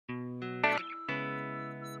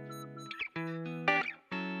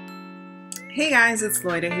Hey guys, it's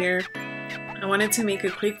Loida here. I wanted to make a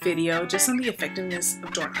quick video just on the effectiveness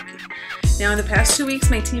of door knocking. Now in the past 2 weeks,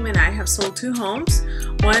 my team and I have sold 2 homes.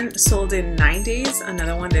 One sold in 9 days,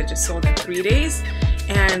 another one that just sold in 3 days.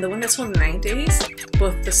 And the one that sold in 9 days,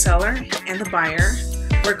 both the seller and the buyer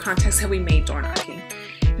were contacts that we made door knocking.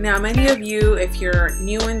 Now many of you, if you're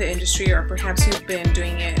new in the industry or perhaps you've been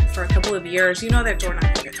doing it for a couple of years, you know that door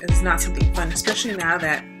knocking is not something fun, especially now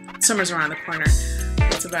that summer's around the corner.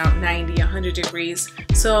 It's about 90, 100 degrees.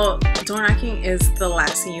 So door knocking is the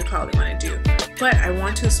last thing you probably want to do. But I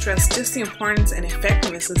want to stress just the importance and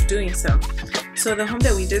effectiveness of doing so. So the home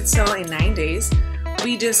that we did sell in 9 days,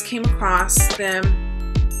 we just came across them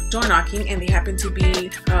door knocking and they happened to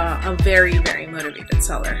be a very, very motivated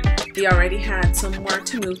seller. They already had somewhere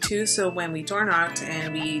to move to, so when we door knocked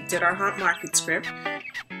and we did our hot market script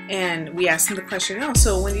and we asked them the question, oh,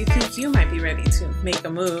 so when do you think you might be ready to make a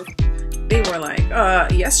move? They were like,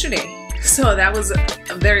 yesterday. So that was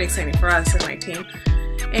very exciting for us and my team.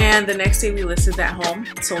 And the next day we listed that home,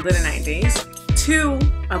 sold it in 9 days, to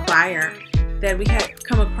a buyer that we had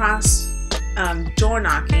come across door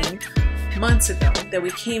knocking months ago that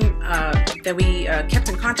we kept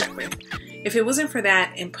in contact with. If it wasn't for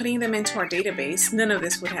that and putting them into our database, none of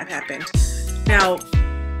this would have happened. Now,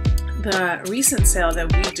 the recent sale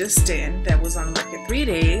that we just did that was on the market 3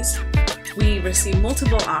 days, we received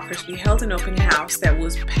multiple offers. We held an open house that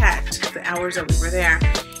was packed the hours that we were there.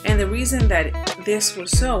 And the reason that this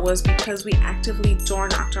was so was because we actively door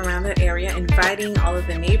knocked around that area, inviting all of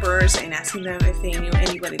the neighbors and asking them if they knew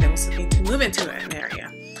anybody that was looking to move into an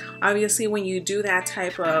area. Obviously, when you do that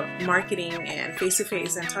type of marketing and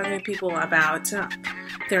face-to-face and talking to people about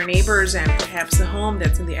their neighbors and perhaps the home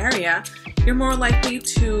that's in the area, you're more likely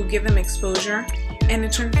to give them exposure and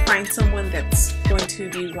in turn find someone that's going to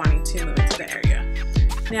be wanting to move into the area.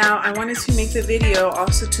 Now, I wanted to make the video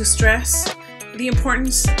also to stress the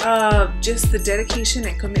importance of just the dedication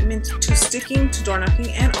and commitment to sticking to door knocking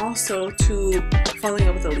and also to following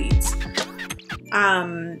up with the leads.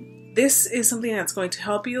 This is something that's going to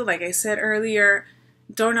help you. Like I said earlier,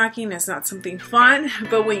 door knocking is not something fun,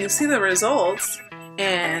 but when you see the results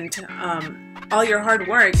and all your hard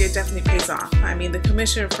work, it definitely pays off. I mean, the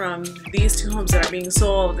commission from these 2 homes that are being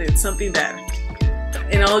sold, it's something that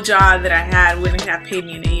an old job that I had wouldn't have paid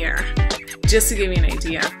me in a year, just to give you an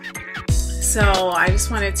idea. So I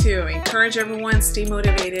just wanted to encourage everyone, stay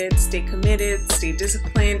motivated, stay committed, stay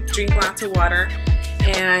disciplined, drink lots of water.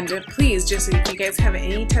 And please, just if you guys have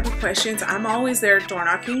any type of questions, I'm always there door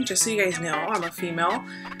knocking, just so you guys know. I'm a female,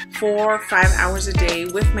 4 or 5 hours a day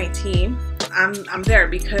with my team. I'm there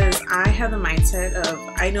because I have the mindset of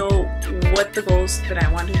I know what the goals that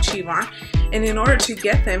I want to achieve are, and in order to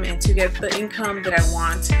get them and to get the income that I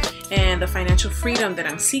want and the financial freedom that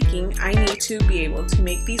I'm seeking, I need to be able to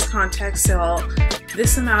make these contacts, sell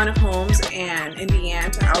this amount of homes, and in the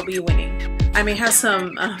end I'll be winning. I may have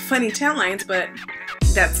some funny taglines, but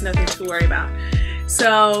that's nothing to worry about.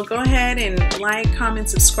 So go ahead and like, comment,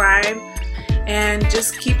 subscribe, and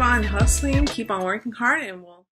just keep on hustling, keep on working hard, and we'll